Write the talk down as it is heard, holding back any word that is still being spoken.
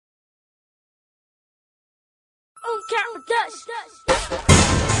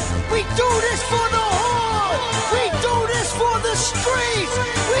We do this for the hood. We do this for the streets.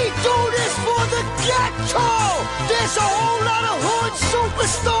 We do this for the ghetto. There's a whole lot of hood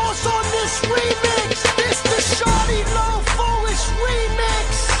superstars on this remix. This the Shawty Low Forest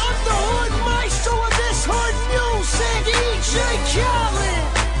remix. I'm the hood maestro of this hood music. DJ Khaled.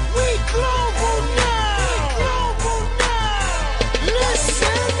 We global now. We global now.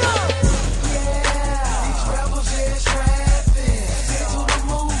 Listen up. Yeah, these rebels is rapping. They do the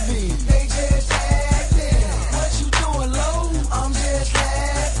movie. They just acting. What you doing, low? I'm just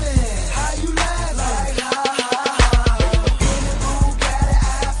laughing. How you laughing? Like ha ha ha. In the room, got an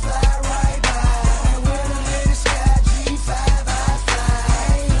eye fly right by. And when I'm in the sky, G5 I fly.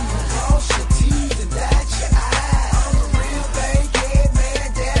 Cross your T's and dot your I's. I'm a real bankhead man,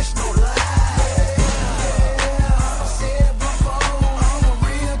 that's no lie. Yeah, I said it before. I'm a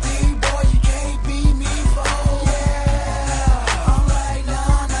real D-boy, you can't beat me for. Yeah, I'm like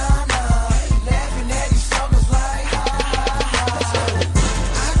nah nah nah. Laughing at these suckers like ha ha ha.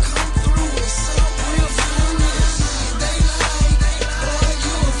 I come through with some real funnies. They like, boy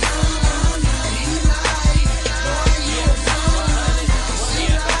you a fun. He like, boy you a fun. She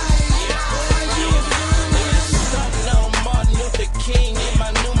like, boy you a fun. Starting on Martin Luther King in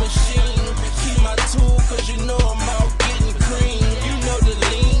my new machine. Keep my tool, cause you know I'm out getting cream. You know the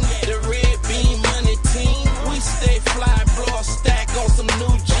lean, the red bean money team. We stay fly, blow a stack on some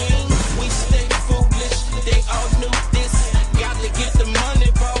new jeans. We stay foolish, they all knew this. Got to get the money,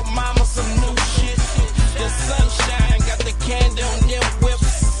 bought mama some new shit. The sunshine got the candy on them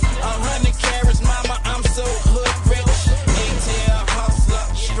whips. 100 carats, mama, I'm so hood rich. ATL hustler,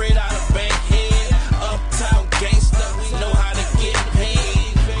 straight out of Bankhead. Uptown gangster, know how to get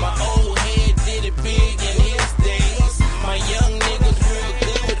paid. My old head did it big in his days. My young niggas real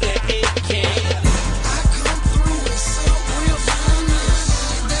good with that AK. I come through with some real funnies.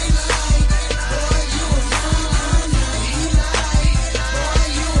 They like, boy you a fun. He like, boy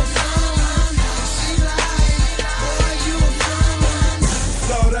you a fun. She like, boy you a fun.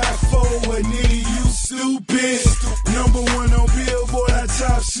 Thought I forward, nigga, you stupid. Number one on Billboard, I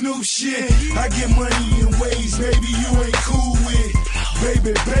top Snoop shit. I get money in ways maybe you ain't cool with.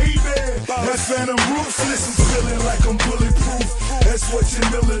 Baby, that Phantom ruthless is feeling like I'm bulletproof. That's what your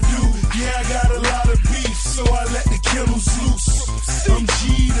Miller do. Yeah, I got a lot of beef, so I let the killers loose. I'm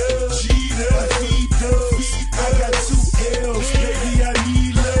G-Dub, I feed dubs. I got 2 L's, baby, I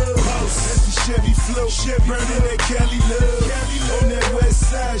need love. That's the Chevy flow, burning that Cali love. On that west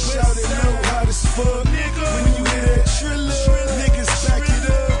side, shout it low, hot as fuck. When you hear that Triller, niggas back it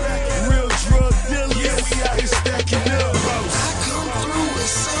up. Real drug dealers, yeah, we out here stacking up. I come through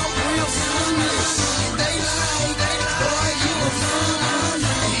with some real funnies. They like, boy you a fun.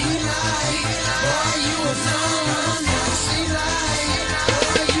 He like, boy you a fun. She like,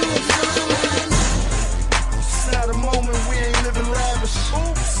 boy you a fun. It's not a moment we ain't living lavish.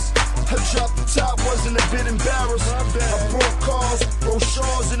 Oops. I dropped the top, wasn't a bit embarrassed. I brought cars,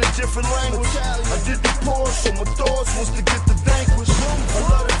 brochures in a different language. I did the pause, so my thoughts was to get the vanquish. I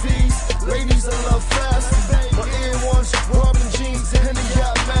love the V's, ladies I love fast. My ear ones, rubbing jeans, and Henny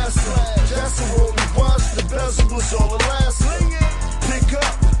got master. That's a rolling watch, the bezel was all elastic.